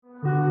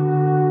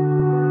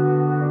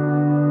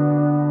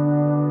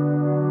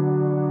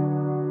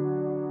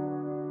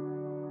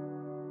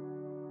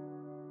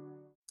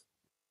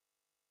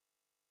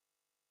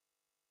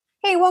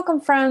welcome,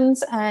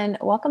 friends, and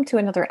welcome to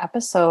another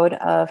episode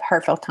of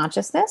Heartfelt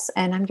Consciousness.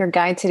 And I'm your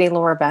guide today,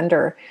 Laura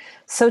Bender.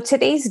 So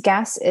today's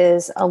guest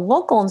is a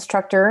local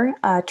instructor,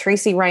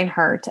 Tracy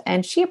Reinhardt,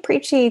 and she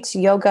appreciates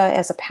yoga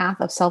as a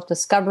path of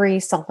self-discovery,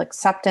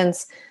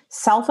 self-acceptance,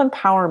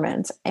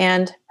 self-empowerment.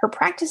 And her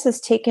practice has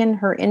taken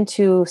her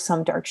into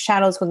some dark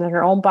shadows within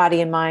her own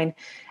body and mind,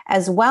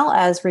 as well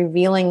as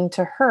revealing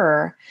to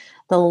her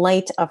the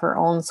light of her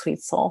own sweet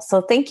soul.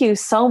 So thank you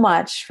so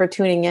much for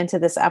tuning into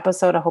this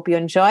episode. I hope you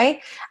enjoy,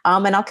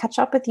 and I'll catch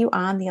up with you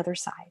on the other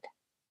side.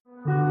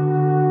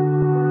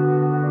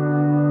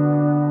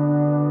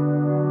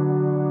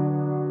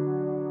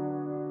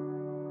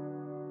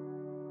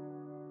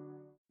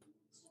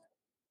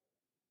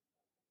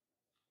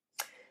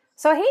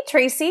 So, hey,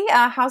 Tracy,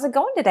 how's it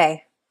going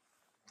today?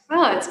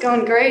 Oh, it's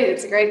going great.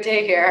 It's a great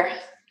day here.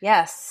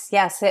 Yes.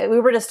 We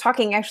were just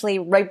talking actually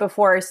right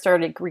before I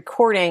started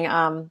recording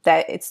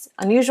that it's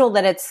unusual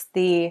that it's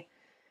the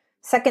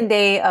second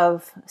day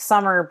of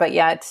summer, but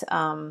yet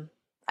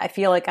I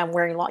feel like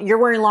you're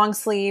wearing long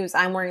sleeves,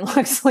 I'm wearing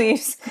long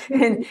sleeves,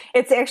 and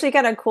it's actually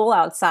kind of cool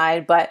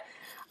outside, but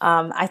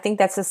I think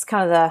that's just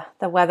kind of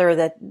the weather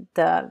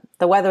the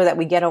weather that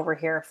we get over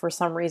here for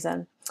some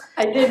reason.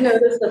 I did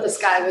notice that the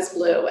sky was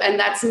blue, and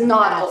that's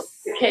not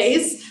always the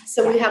case.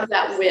 So we have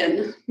that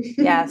win.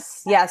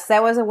 Yes,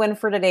 that was a win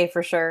for today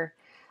for sure.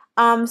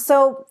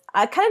 So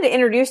kind of to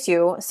introduce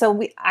you,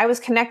 I was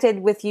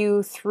connected with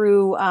you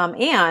through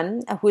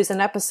Anne, who's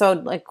an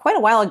episode like quite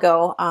a while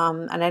ago,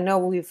 and I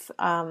know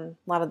a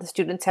lot of the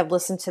students have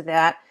listened to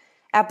that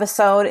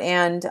episode,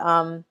 and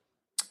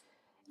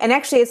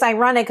actually it's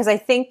ironic because I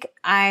think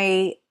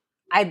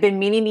I've been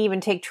meaning to even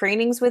take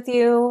trainings with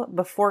you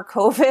before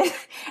COVID,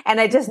 and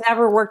it just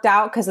never worked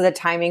out because of the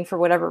timing for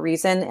whatever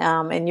reason.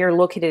 And you're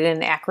located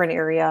in Akron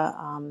area,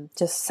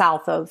 just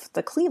south of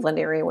the Cleveland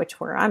area,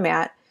 where I'm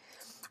at.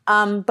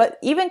 But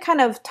even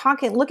kind of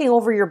looking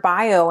over your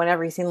bio and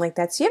everything like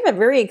that. So you have a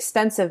very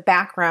extensive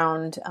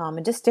background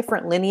and just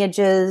different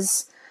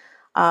lineages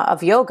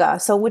of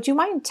yoga. So would you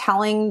mind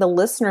telling the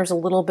listeners a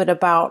little bit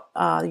about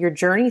your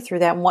journey through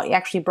that and what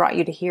actually brought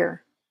you to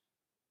here?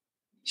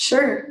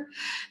 Sure.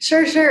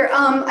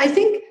 I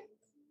think,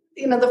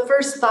 the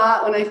first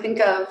thought when I think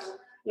of,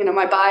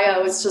 my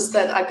bio is just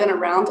that I've been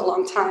around a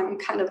long time. I'm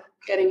kind of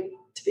getting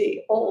to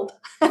be old.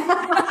 So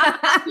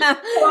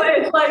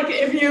it's like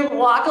if you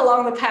walk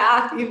along the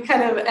path, you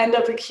kind of end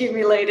up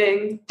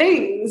accumulating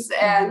things.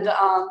 And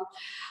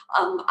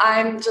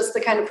I'm just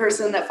the kind of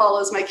person that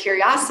follows my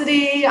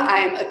curiosity.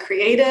 I'm a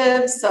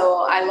creative,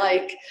 so I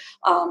like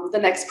the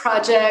next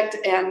project,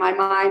 and my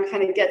mind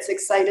kind of gets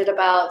excited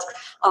about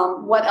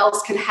what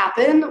else can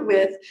happen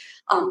with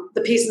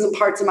the pieces and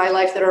parts of my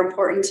life that are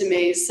important to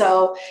me.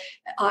 So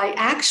I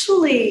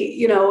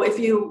actually, if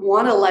you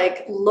want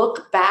to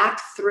look back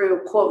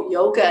through quote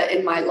yoga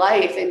in my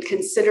life and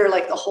consider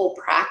the whole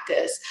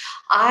practice,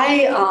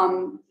 I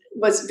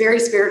was very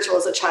spiritual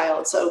as a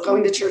child. So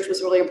going to church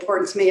was really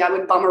important to me. I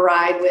would bum a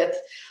ride with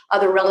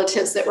other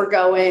relatives that were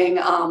going.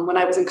 When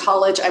I was in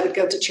college, I would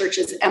go to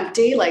churches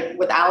empty,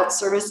 without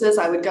services.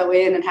 I would go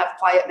in and have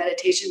quiet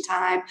meditation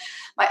time.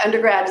 My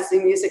undergrad is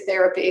in music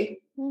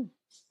therapy.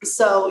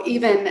 So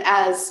even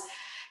as,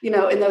 in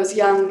those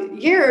young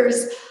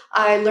years,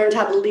 I learned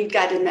how to lead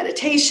guided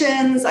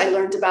meditations. I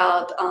learned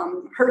about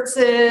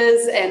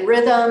hertzes and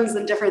rhythms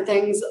and different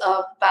things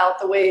about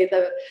the way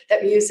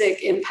that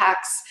music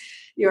impacts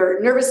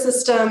your nervous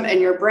system and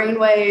your brain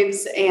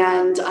waves,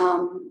 and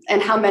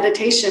how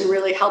meditation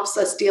really helps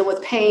us deal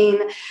with pain,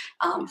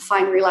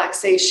 find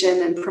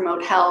relaxation, and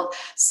promote health.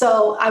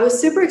 So I was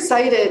super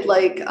excited,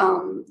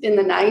 in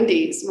the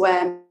 90s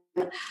when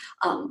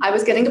I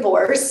was getting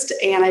divorced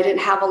and I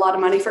didn't have a lot of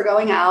money for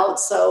going out.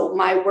 So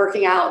my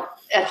working out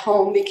at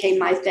home became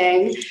my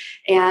thing.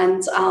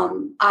 And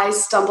I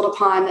stumbled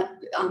upon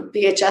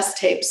VHS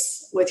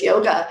tapes with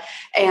yoga.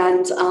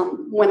 And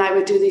when I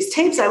would do these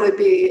tapes, I would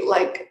be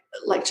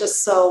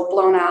just so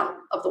blown out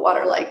of the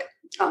water,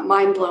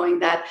 mind-blowing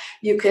that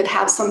you could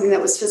have something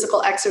that was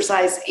physical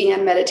exercise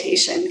and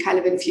meditation kind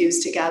of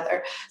infused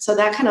together. So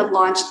that kind of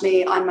launched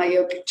me on my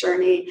yogic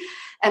journey.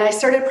 And I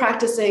started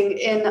practicing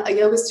in a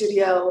yoga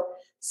studio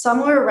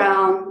somewhere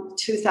around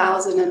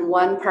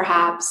 2001,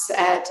 perhaps,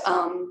 at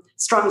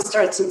Strong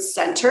Starts and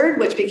Centered,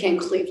 which became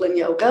Cleveland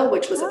Yoga,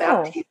 which was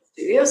about people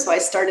studio. So I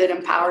started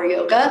Empower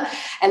Yoga,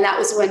 and that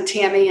was when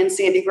Tammy and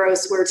Sandy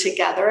Gross were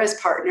together as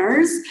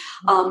partners.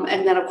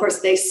 And then, of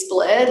course, they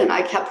split, and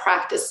I kept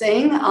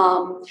practicing.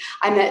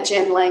 I met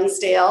Jan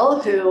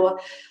Langsdale, who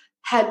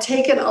had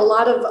taken a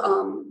lot of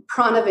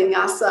prana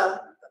vinyasa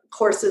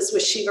courses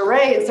with Shiva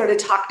Ray and started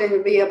talking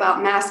to me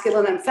about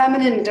masculine and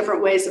feminine and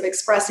different ways of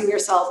expressing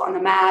yourself on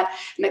the mat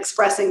and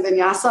expressing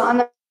vinyasa on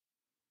the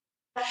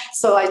mat.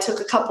 So I took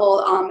a couple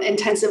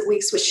intensive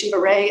weeks with Shiva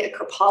Ray at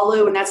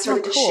Kripalu, and that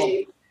started to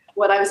shape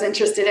what I was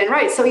interested in.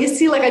 Right. So you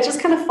see, like, I just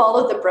kind of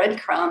followed the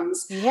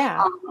breadcrumbs.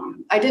 Yeah.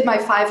 I did my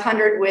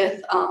 500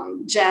 with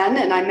Jen,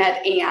 and I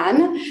met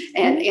Anne,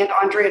 and Aunt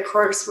Andrea, of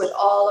course, with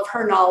all of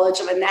her knowledge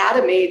of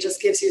anatomy,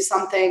 just gives you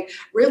something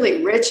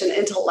really rich and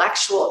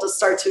intellectual to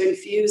start to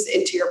infuse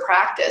into your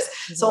practice.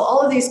 So all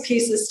of these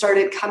pieces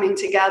started coming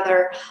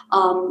together.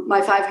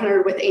 My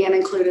 500 with Anne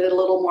included a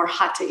little more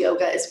hatha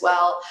yoga as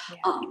well.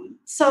 Yeah.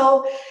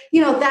 So,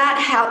 that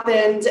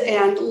happened,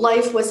 and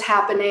life was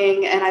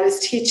happening, and I was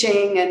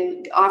teaching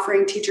and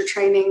offering teacher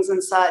trainings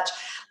and such.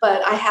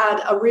 But I had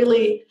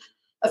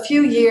a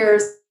few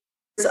years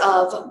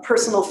of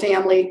personal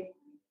family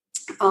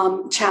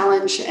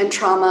challenge and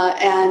trauma.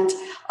 And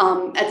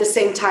at the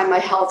same time, my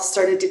health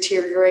started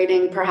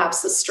deteriorating,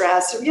 perhaps the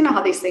stress, or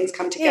how these things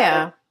come together.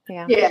 Yeah.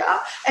 Yeah.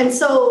 And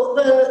so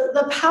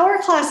the power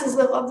classes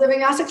of the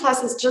Vinyasa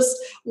classes just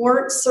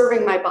weren't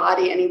serving my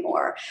body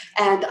anymore.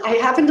 And I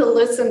happened to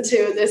listen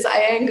to this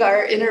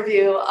Iyengar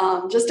interview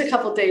just a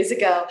couple of days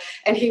ago,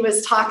 and he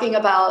was talking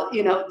about,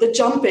 the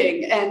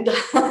jumping and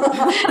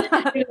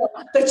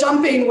the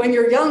jumping. When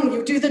you're young,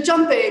 you do the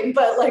jumping,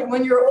 but like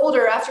when you're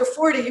older, after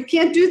 40, you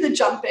can't do the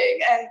jumping.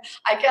 And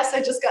I guess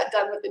I just got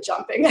done with the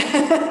jumping.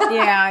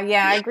 Yeah,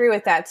 I agree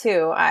with that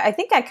too. I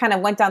think I kind of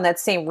went down that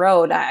same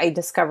road. I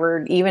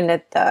discovered even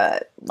at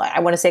I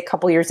want to say a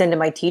couple years into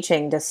my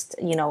teaching, just,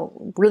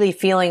 really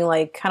feeling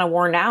like kind of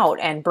worn out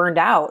and burned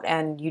out.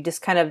 And you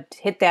just kind of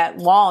hit that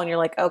wall and you're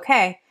like,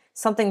 okay,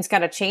 something's got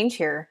to change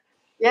here.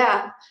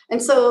 Yeah. And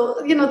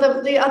so,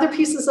 the other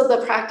pieces of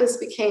the practice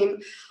became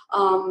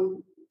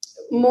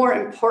more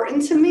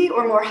important to me,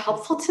 or more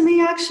helpful to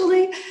me,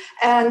 actually.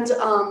 And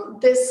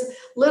this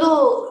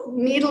little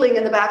needling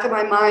in the back of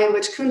my mind,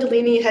 which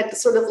Kundalini had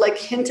sort of like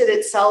hinted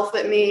itself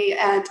at me.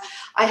 And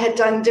I had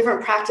done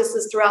different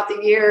practices throughout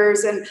the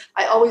years, and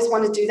I always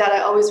want to do that. I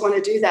always want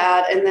to do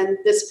that. And then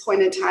this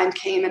point in time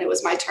came, and it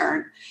was my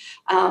turn.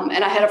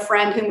 And I had a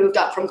friend who moved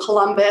up from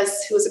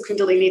Columbus, who was a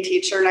Kundalini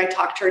teacher, and I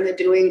talked her into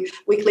doing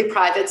weekly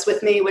privates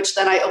with me, which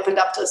then I opened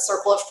up to a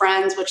circle of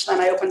friends, which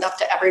then I opened up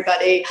to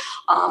everybody.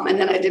 And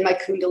then I did my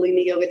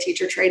Kundalini yoga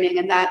teacher training.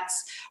 And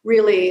that's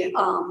really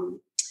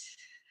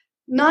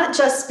not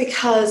just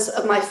because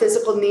of my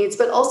physical needs,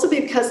 but also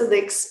because of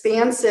the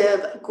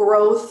expansive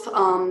growth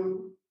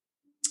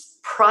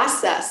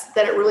process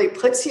that it really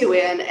puts you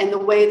in, and the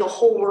way the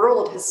whole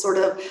world has sort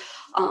of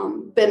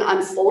been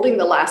unfolding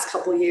the last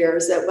couple of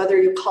years, that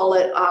whether you call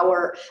it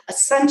our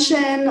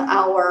ascension,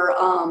 our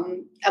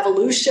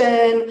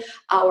evolution,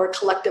 our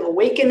collective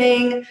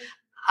awakening,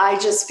 I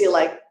just feel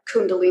like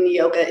Kundalini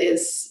yoga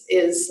is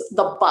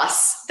the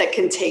bus that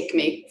can take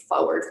me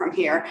forward from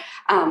here.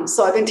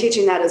 So I've been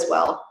teaching that as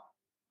well.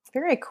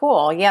 Very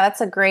cool. Yeah,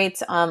 that's a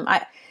great,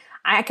 I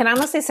can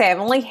honestly say I've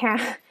only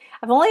had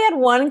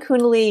one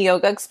Kundalini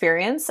yoga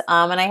experience.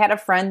 And I had a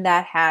friend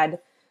that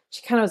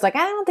she kind of was like,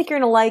 I don't think you're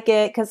going to like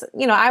it. Cause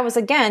I was,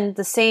 again,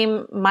 the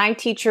same, my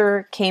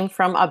teacher came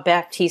from a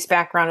Baptiste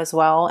background as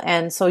well.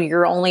 And so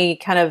you're only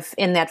kind of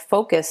in that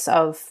focus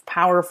of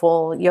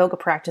powerful yoga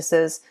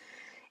practices.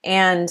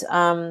 And,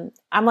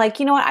 I'm like,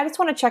 what? I just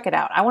want to check it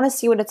out. I want to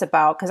see what it's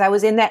about. Cause I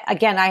was in that,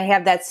 again, I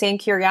have that same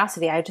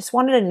curiosity. I just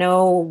wanted to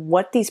know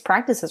what these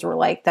practices were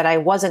like that I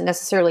wasn't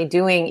necessarily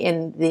doing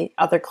in the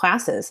other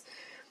classes.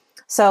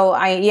 So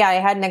I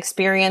had an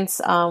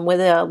experience with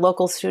a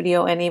local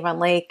studio in Avon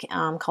Lake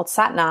called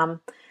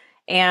Satnam,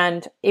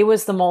 and it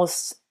was the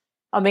most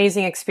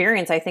amazing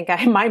experience. I think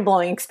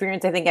mind-blowing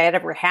experience I think I had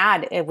ever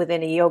had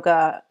within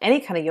any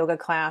kind of yoga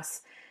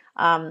class.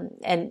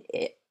 I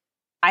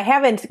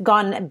haven't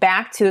gone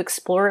back to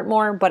explore it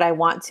more, but I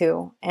want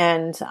to,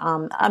 and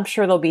I'm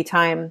sure there'll be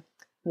time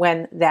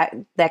when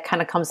that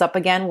kind of comes up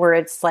again, where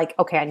it's like,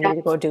 okay, I need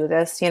to go do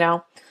this, Yeah.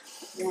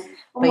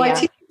 Well, my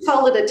teachers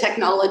call it a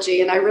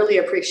technology, and I really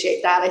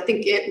appreciate that. I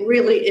think it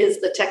really is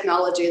the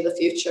technology of the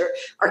future,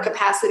 our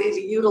capacity to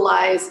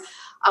utilize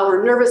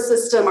our nervous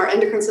system, our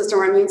endocrine system,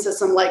 our immune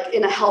system, like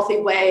in a healthy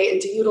way,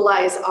 and to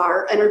utilize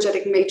our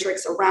energetic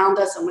matrix around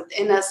us and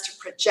within us to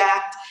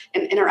project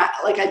and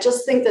interact. Like, I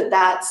just think that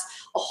that's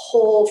a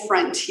whole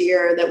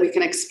frontier that we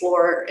can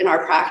explore in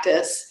our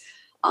practice.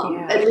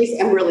 At least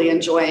I'm really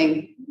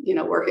enjoying,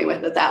 working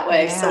with it that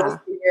way. Yeah. So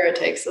we'll see where it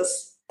takes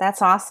us.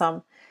 That's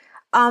awesome.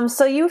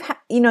 So you kind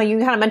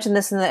of mentioned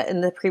this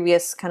in the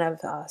previous kind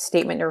of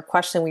statement or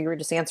question we were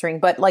just answering,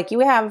 but like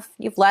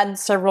you've led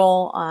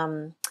several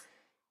and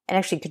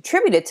actually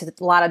contributed to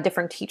a lot of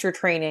different teacher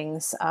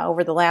trainings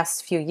over the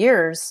last few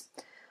years.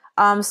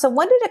 So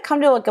when did it come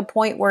to like a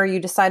point where you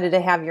decided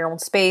to have your own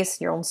space,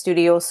 your own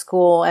studio,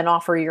 school, and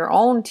offer your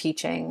own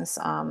teachings?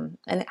 And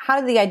how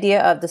did the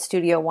idea of the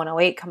Studio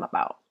 108 come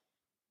about?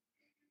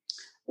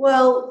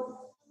 Well,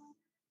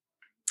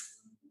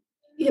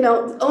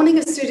 owning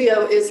a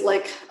studio is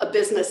like a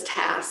business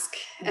task,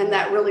 and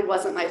that really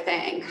wasn't my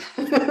thing.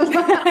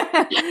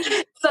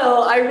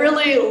 So I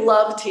really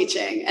love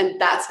teaching, and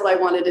that's what I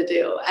wanted to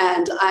do.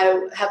 And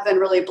I have been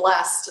really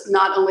blessed,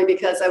 not only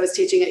because I was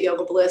teaching at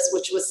Yoga Bliss,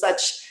 which was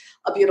such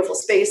a beautiful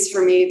space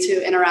for me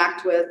to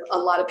interact with a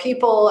lot of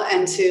people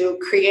and to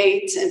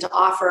create and to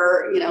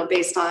offer,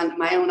 based on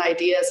my own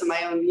ideas and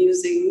my own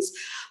musings.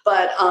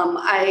 But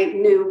I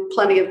knew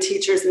plenty of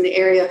teachers in the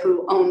area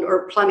who owned,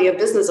 or plenty of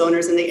business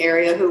owners in the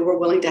area who were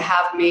willing to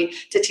have me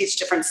to teach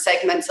different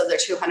segments of their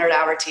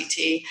 200-hour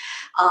TT.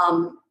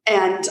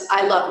 And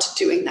I loved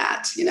doing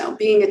that.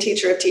 Being a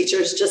teacher of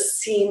teachers just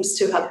seems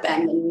to have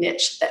been the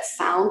niche that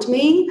found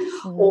me,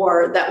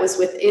 or that was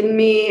within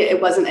me.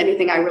 It wasn't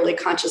anything I really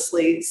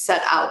consciously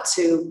set out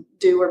to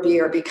do or be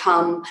or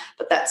become,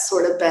 but that's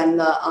sort of been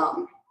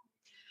the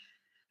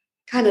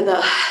kind of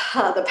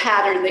the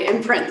pattern, the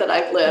imprint that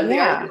I've lived.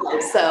 Yeah.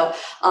 So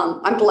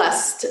I'm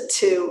blessed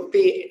to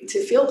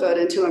feel good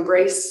and to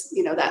embrace,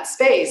 that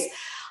space.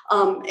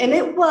 And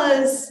it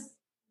was.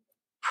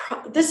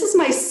 This is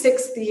my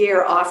 6th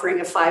year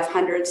offering a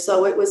 500.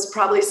 So it was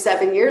probably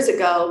 7 years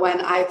ago when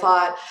I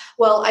thought,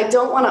 well, I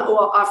don't want to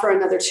offer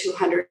another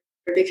 200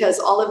 because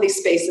all of these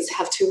spaces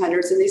have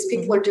 200s and these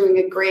people are doing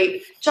a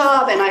great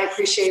job. And I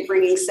appreciate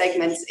bringing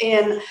segments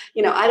in.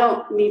 I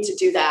don't need to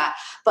do that.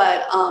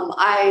 But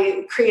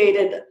I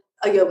created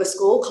a yoga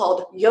school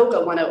called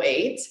Yoga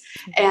 108.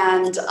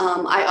 And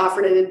I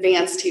offered an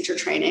advanced teacher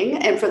training.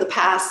 And for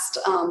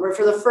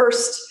the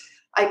first,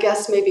 I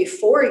guess maybe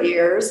 4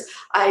 years,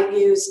 I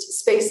used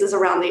spaces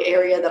around the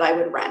area that I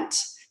would rent.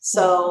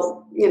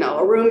 So,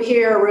 a room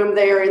here, a room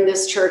there in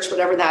this church,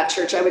 whatever that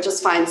church, I would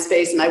just find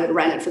space and I would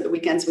rent it for the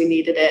weekends we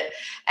needed it.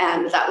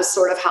 And that was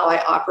sort of how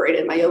I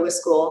operated my yoga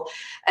school.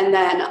 And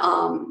then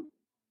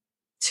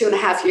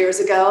 2.5 years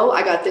ago,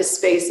 I got this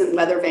space in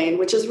Weathervane,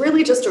 which is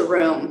really just a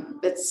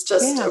room. It's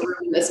just a room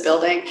in this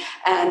building.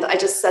 And I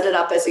just set it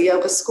up as a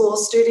yoga school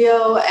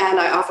studio, and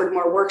I offered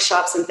more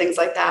workshops and things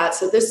like that.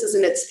 So this is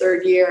in its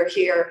 3rd year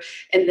here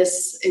in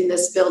this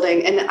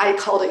building. And I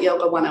called it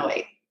Yoga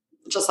 108,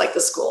 just like the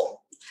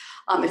school.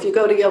 If you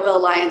go to Yoga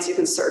Alliance, you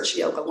can search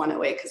Yoga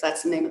 108 because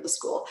that's the name of the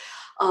school.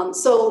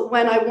 So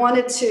when I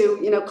wanted to,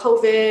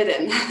 COVID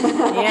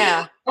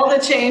and all the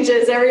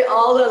changes,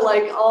 all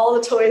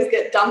the toys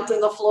get dumped in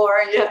the floor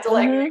and you have to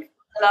set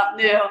it up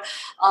new.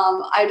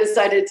 I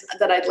decided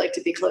that I'd like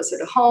to be closer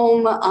to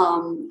home.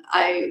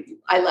 I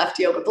left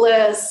Yoga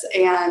Bliss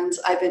and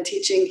I've been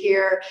teaching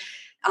here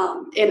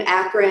in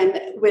Akron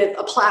with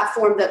a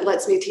platform that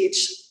lets me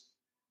teach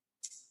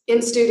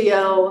in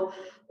studio,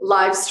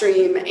 live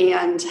stream,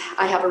 and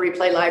I have a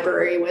replay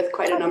library with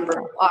quite a number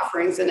of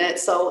offerings in it.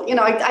 So,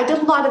 I did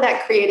a lot of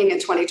that creating in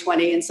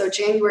 2020. And so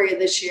January of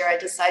this year, I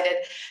decided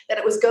that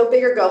it was go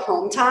big or go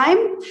home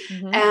time.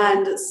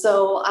 And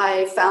so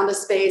I found a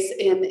space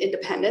in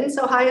Independence,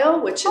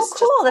 Ohio, which is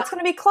cool. That's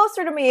going to be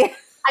closer to me.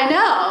 I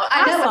know.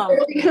 Awesome.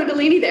 There's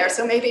Kundalini there.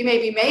 So maybe.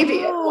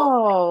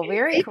 Oh,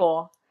 very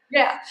cool.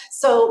 Yeah.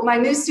 So my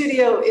new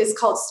studio is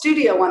called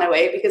Studio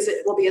 108 because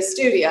it will be a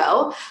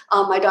studio.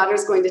 My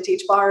daughter's going to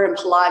teach barre and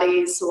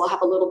Pilates. So we'll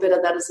have a little bit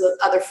of that as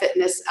other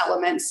fitness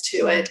elements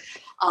to it.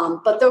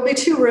 But there'll be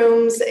 2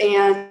 rooms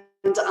and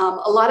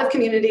a lot of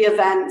community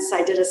events.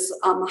 I did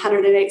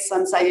 108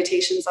 sun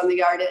salutations on the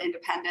yard at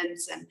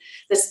Independence. And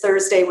this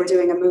Thursday, we're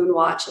doing a moon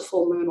watch, a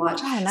full moon watch.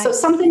 Oh, nice. So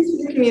some things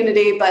for the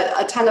community, but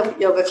a ton of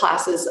yoga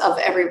classes of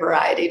every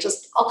variety,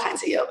 just all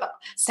kinds of yoga.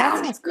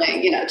 That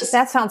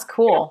sounds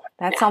cool.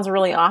 That sounds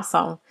really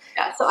awesome.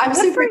 Yeah. So I'm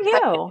Good super for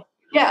excited. you.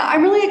 Yeah,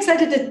 I'm really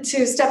excited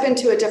to step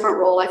into a different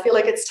role. I feel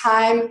like it's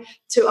time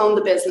to own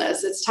the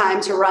business. It's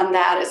time to run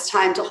that. It's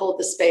time to hold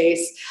the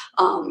space.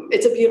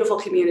 It's a beautiful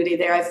community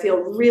there. I feel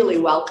really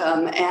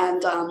welcome.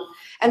 And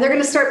they're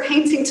going to start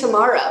painting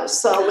tomorrow.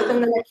 So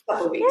within the next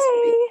couple of weeks.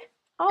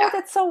 Yay.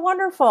 That's so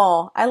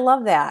wonderful. I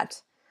love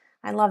that.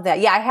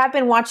 Yeah, I have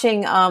been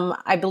watching,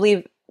 I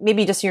believe,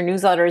 maybe just your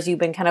newsletters. You've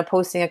been kind of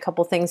posting a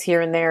couple things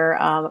here and there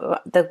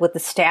with the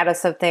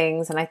status of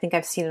things. And I think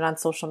I've seen it on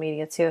social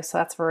media too. So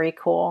that's very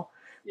cool.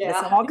 Yeah.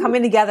 It's all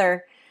coming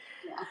together.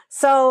 Yeah.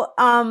 So,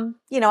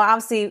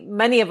 obviously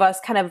many of us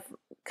kind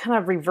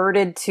of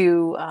reverted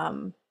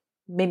to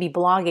maybe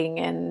blogging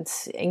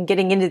and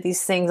getting into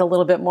these things a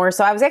little bit more.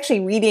 So I was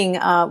actually reading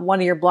one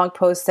of your blog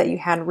posts that you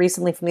had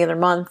recently from the other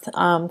month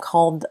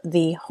called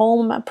The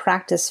Home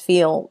Practice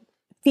Feels.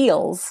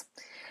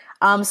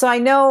 So I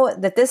know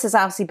that this has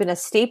obviously been a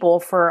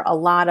staple for a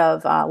lot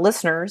of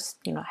listeners,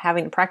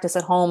 having to practice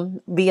at home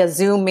via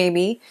Zoom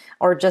maybe,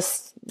 or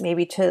just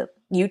maybe to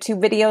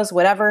YouTube videos,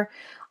 whatever,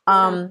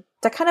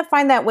 to kind of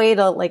find that way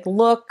to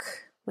look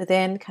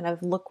within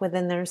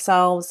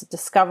themselves,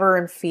 discover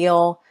and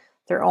feel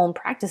their own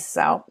practices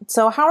out.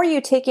 So how are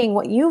you taking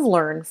what you've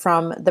learned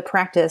from the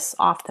practice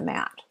off the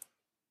mat?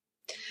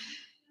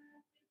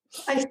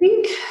 I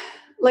think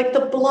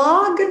the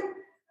blog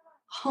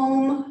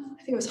Home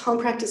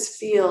Practice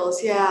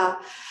Feels. Yeah.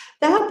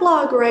 That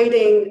blog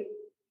writing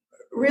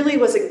really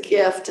was a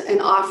gift and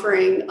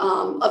offering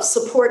of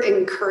support and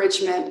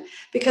encouragement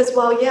because a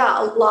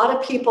lot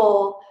of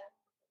people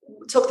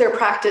took their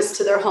practice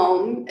to their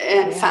home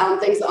and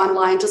found things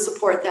online to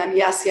support them.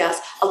 Yes.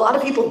 A lot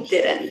of people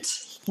didn't.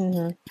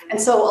 Mm-hmm.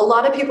 And so a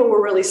lot of people were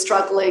really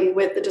struggling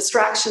with the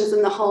distractions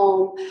in the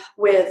home,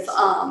 with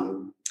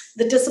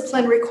the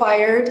discipline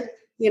required,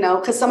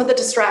 because some of the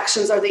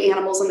distractions are the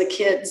animals and the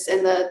kids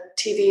and the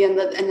TV and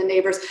the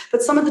neighbors,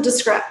 but some of the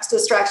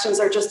distractions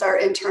are just our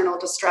internal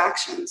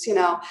distractions,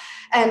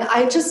 and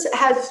I just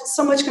had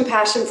so much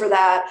compassion for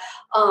that.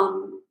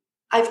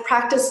 I've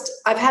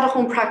had a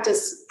home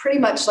practice pretty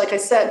much, like I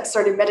said,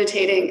 started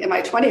meditating in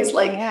my 20s,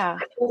 like my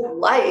whole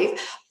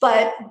life.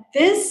 But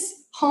this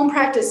home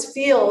practice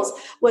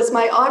was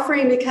my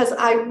offering because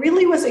I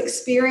really was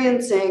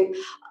experiencing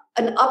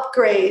an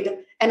upgrade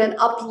and an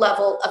up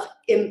level of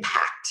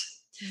impact.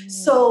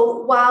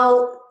 So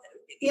while,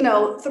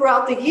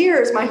 throughout the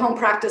years, my home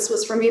practice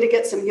was for me to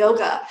get some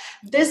yoga.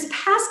 This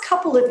past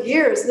couple of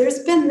years, there's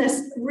been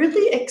this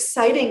really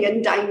exciting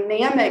and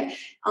dynamic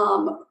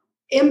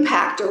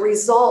impact or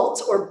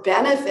result or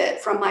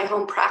benefit from my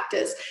home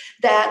practice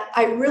that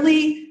I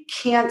really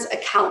can't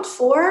account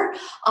for.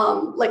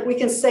 Like we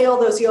can say all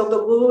those yoga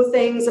woo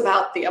things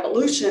about the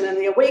evolution and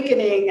the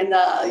awakening and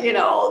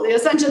the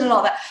ascension and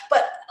all that,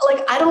 but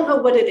like, I don't know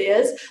what it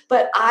is,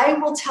 but I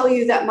will tell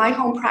you that my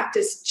home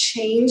practice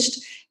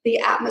changed the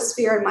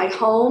atmosphere in my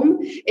home.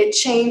 It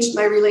changed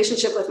my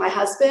relationship with my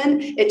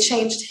husband. It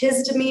changed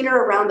his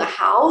demeanor around the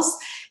house.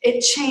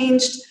 It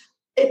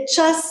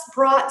just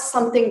brought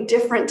something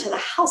different to the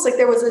house. Like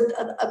there was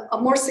a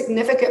more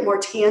significant, more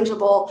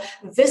tangible,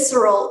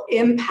 visceral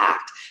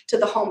impact to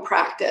the home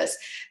practice.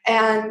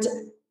 And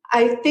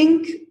I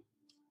think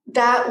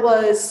that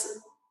was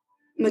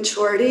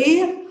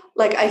maturity.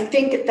 Like, I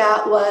think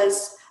that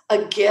was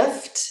a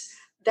gift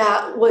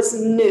that was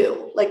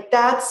new. Like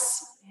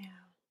that's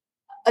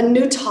a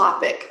new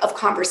topic of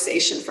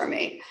conversation for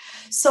me.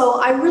 So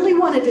I really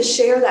wanted to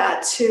share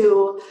that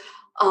to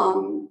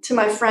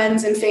my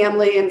friends and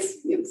family and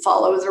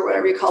followers or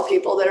whatever you call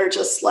people that are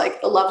just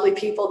like the lovely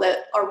people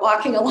that are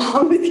walking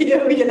along with you,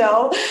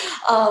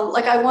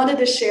 like I wanted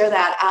to share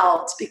that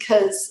out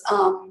because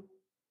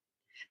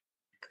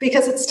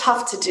it's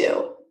tough to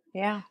do.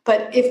 Yeah.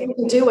 But if we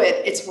can do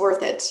it, it's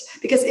worth it.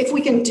 Because if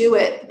we can do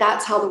it,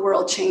 that's how the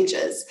world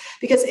changes.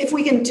 Because if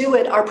we can do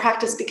it, our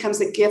practice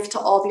becomes a gift to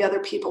all the other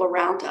people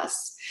around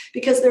us.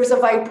 Because there's a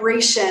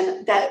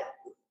vibration that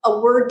a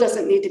word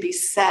doesn't need to be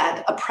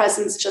said. A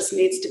presence just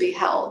needs to be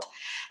held.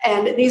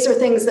 And these are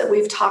things that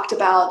we've talked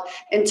about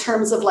in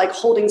terms of like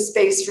holding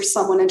space for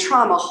someone in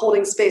trauma,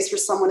 holding space for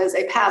someone as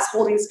they pass,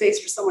 holding space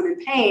for someone in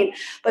pain.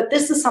 But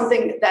this is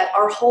something that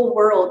our whole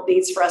world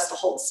needs for us to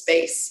hold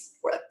space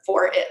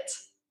for it.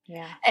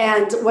 Yeah.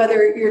 And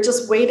whether you're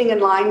just waiting in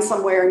line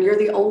somewhere and you're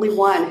the only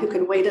one who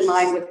can wait in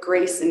line with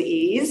grace and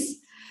ease,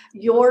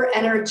 your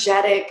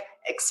energetic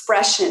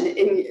expression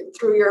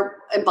through your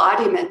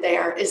embodiment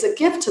there is a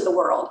gift to the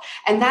world.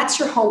 And that's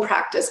your home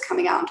practice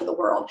coming out into the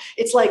world.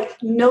 It's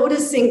like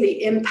noticing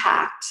the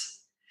impact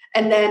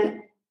and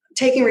then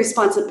taking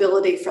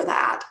responsibility for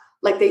that.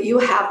 Like that you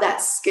have that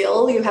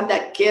skill, you have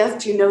that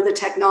gift, the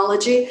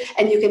technology,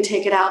 and you can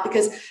take it out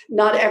because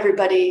not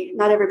everybody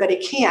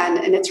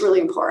can. And it's really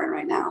important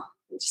right now.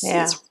 It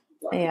still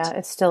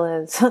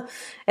is.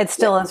 It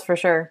still is for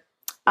sure.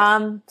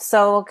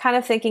 So kind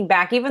of thinking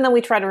back, even though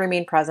we try to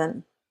remain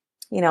present,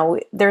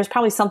 there's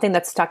probably something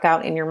that stuck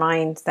out in your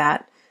mind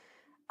that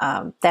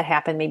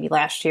happened maybe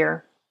last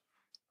year.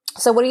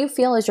 So what do you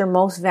feel is your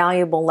most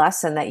valuable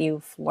lesson that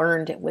you've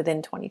learned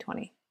within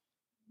 2020?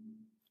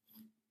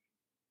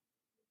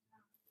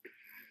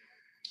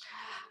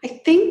 I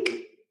think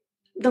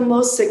the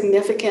most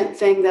significant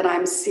thing that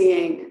I'm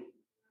seeing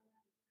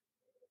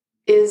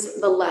is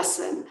the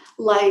lesson.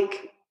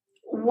 Like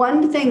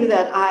one thing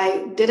that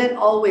I didn't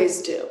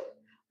always do,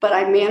 but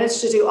I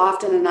managed to do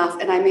often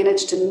enough, and I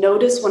managed to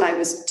notice when I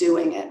was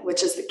doing it,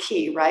 which is the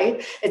key,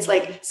 right? It's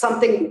like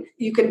something,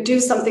 you can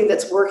do something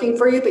that's working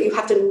for you, but you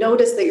have to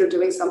notice that you're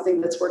doing something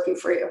that's working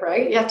for you,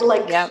 right? You have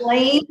to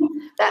claim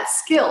that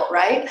skill,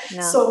 right?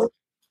 No. So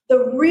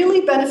the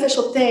really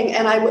beneficial thing,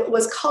 and I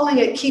was calling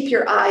it keep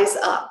your eyes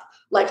up.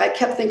 Like I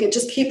kept thinking,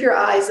 just keep your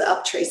eyes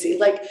up, Tracy.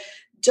 Like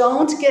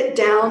don't get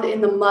down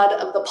in the mud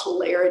of the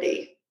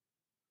polarity.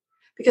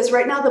 Because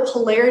right now the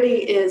polarity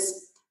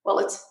is,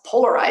 it's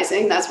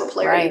polarizing. That's what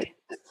polarity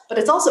is. But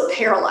it's also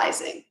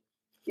paralyzing,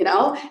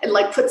 and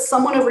like put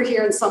someone over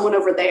here and someone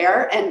over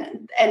there.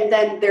 And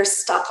then they're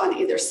stuck on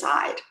either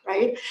side,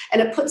 right?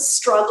 And it puts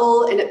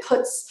struggle and it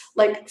puts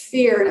like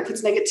fear and it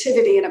puts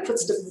negativity and it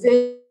puts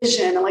division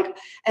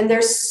and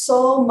there's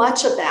so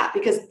much of that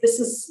because this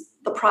is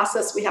the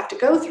process we have to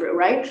go through,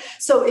 right?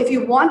 So if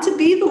you want to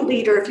be the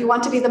leader, if you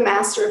want to be the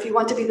master, if you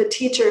want to be the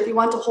teacher, if you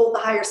want to hold the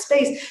higher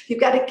space, you've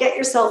got to get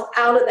yourself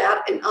out of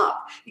that and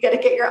up. You got to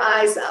get your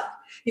eyes up.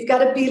 You've got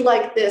to be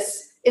like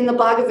this in the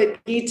Bhagavad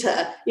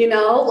Gita,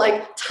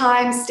 like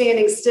time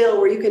standing still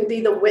where you can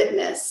be the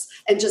witness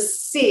and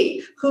just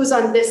see who's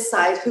on this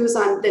side, who's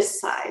on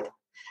this side.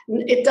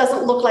 It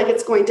doesn't look like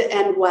it's going to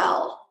end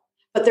well,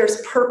 but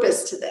there's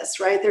purpose to this,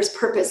 right? There's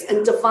purpose,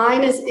 and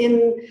divine is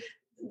in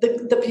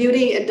the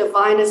beauty and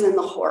divine is in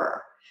the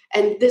horror.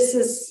 And this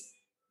is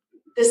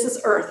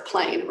earth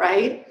plane,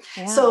 right?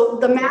 Yeah. So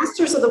the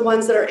masters are the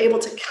ones that are able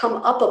to come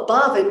up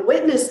above and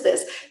witness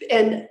this.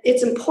 And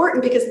it's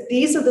important because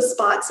these are the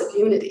spots of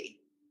unity.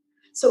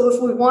 So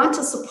if we want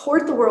to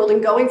support the world and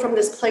going from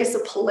this place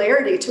of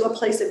polarity to a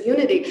place of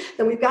unity,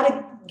 then we've got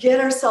to get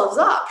ourselves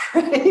up,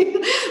 right?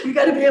 We've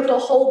got to be able to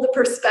hold the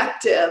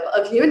perspective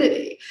of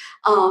unity.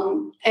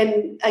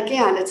 And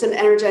again, it's an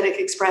energetic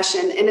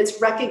expression, and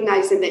it's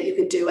recognizing that you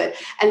can do it,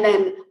 and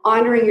then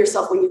honoring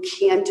yourself when you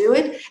can do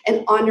it,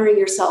 and honoring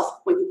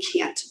yourself when you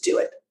can't do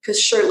it.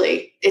 Because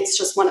surely it's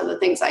just one of the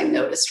things I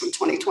noticed from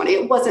 2020.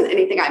 It wasn't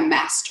anything I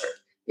mastered,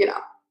 you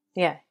know.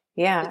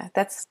 Yeah.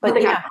 That's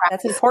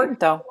important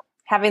though.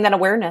 Having that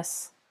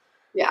awareness.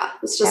 Yeah,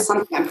 it's just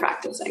something I'm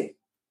practicing.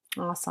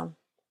 Awesome.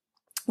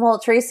 Well,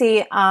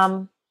 Tracy,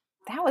 that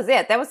was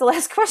it. That was the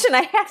last question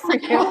I had for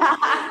you.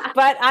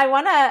 But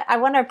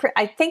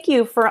I thank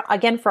you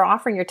for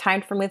offering your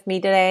time with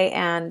me today,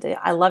 and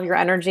I love your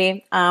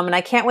energy. And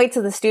I can't wait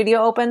till the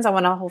studio opens. I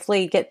want to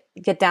hopefully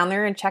get down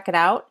there and check it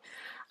out.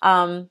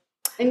 I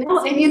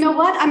know, and you know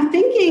what? I'm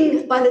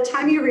thinking by the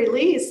time you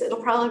release,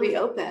 it'll probably be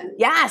open.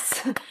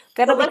 Yes,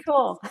 that'll be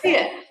cool.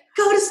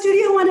 Go to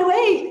Studio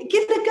 108.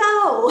 Give it a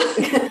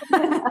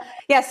go.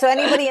 Yeah. So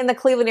anybody in the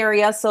Cleveland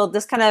area, so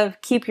just kind of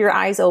keep your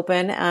eyes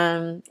open,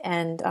 and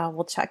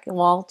we'll check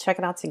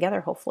it out together.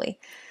 Hopefully.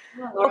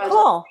 Well,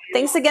 cool.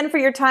 Thanks again for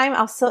your time.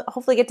 I'll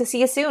hopefully get to see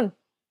you soon.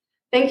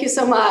 Thank you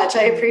so much.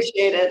 I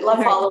appreciate it.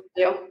 Love following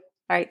you. All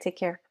right. Take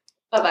care.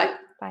 Bye-bye.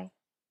 Bye.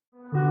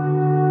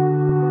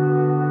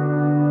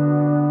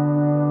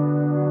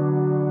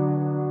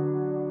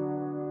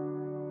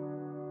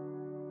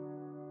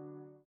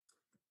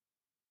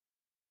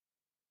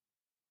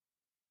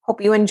 Hope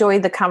you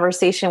enjoyed the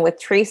conversation with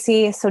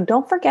Tracy. So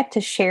don't forget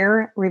to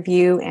share,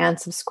 review, and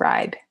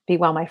subscribe. Be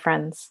well, my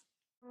friends.